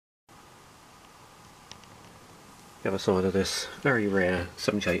The other side of this very rare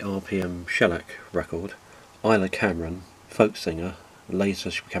 78 RPM shellac record, Isla Cameron, folk singer, later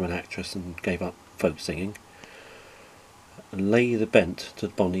she became an actress and gave up folk singing, and Lay the Bent to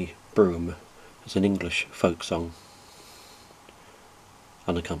Bonny Broom as an English folk song,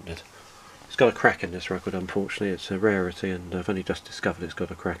 unaccompanied. It's got a crack in this record, unfortunately. It's a rarity and I've only just discovered it's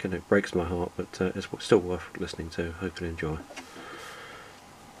got a crack and it breaks my heart, but it's still worth listening to. Hopefully enjoy.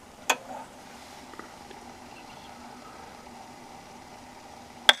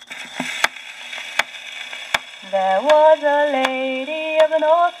 There was a lady of the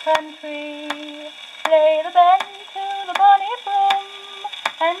North Country, lay the bend to the Bonny Broom,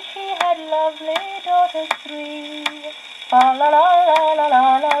 and she had lovely daughters three. La la la la la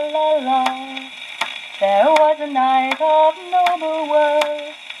la la la la. There was a knight of noble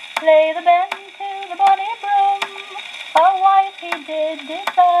worth, lay the bend to the Bonny Broom, a wife he did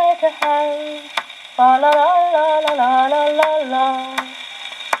desire to have. La la la la la la la la la.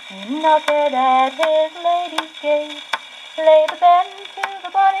 He knocked at his lady's gate, lay the bend to the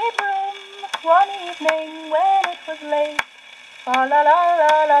Bonny Broom, one evening when it was late. La la la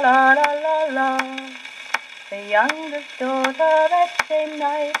la la la la la la. The youngest daughter that same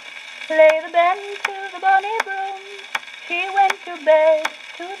night lay the bend to the Bonny Broom. She went to bed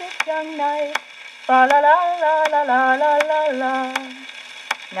to this young knight. La la la la la la la la la.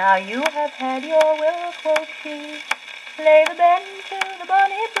 Now you have had your will, quoth she. Lay the bend to the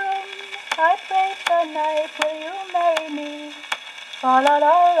Bonny Broom. I pray, sir knight, will you marry me? La la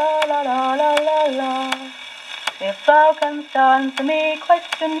la la la la la la la. If thou canst answer me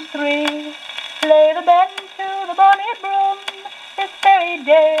questions three, lay the bend to the Bonny Broom. This very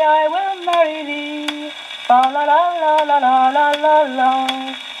day I will marry thee. La la la la la la la la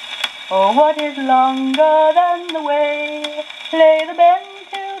la. Oh, what is longer than the way? Lay the bend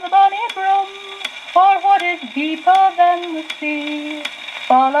to the Bonny Broom. Or what is deeper than the sea?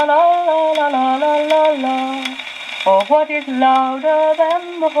 La la la la la la la la la. Or what is louder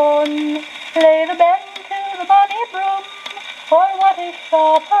than the horn? Lay the bend to the Bonny Broom. Or what is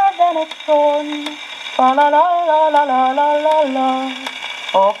sharper than a thorn? La la la la la la la la la.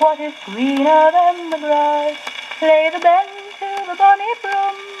 Or what is greener than the grass? Lay the bend to the Bonny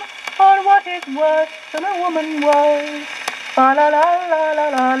Broom. Or what is worse than a woman was? La la la la la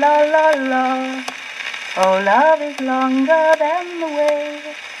la la la la. Oh, love is longer than the way.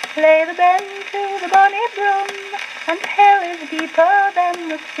 Lay the bend to the Bonny Broom, and hell is deeper than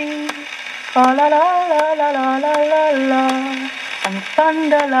the sea. La la la la la la la la la. And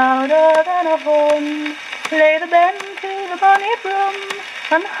thunder louder than a horn. Lay the bend to the Bonny Broom,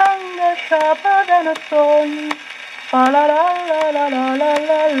 and hunger sharper than a thorn. La la la la la la la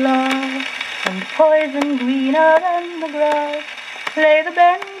la la. And poison greener than the grass. Lay the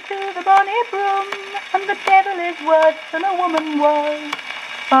bend to the Bonny Broom, and the devil is worse than a woman was.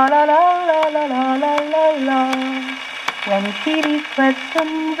 La la la la la la la la la. When she these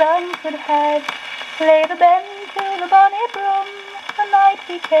questions answered had, lay the bend to the Bonny Broom, the night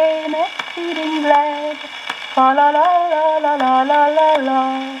became exceeding glad. La la la la la la la la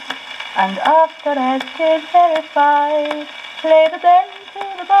la. And after rested verified, lay the bend to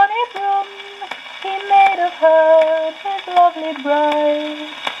the Bonny Broom, he made of her his lovely bride.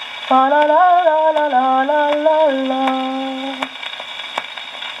 La la la la la la la la la.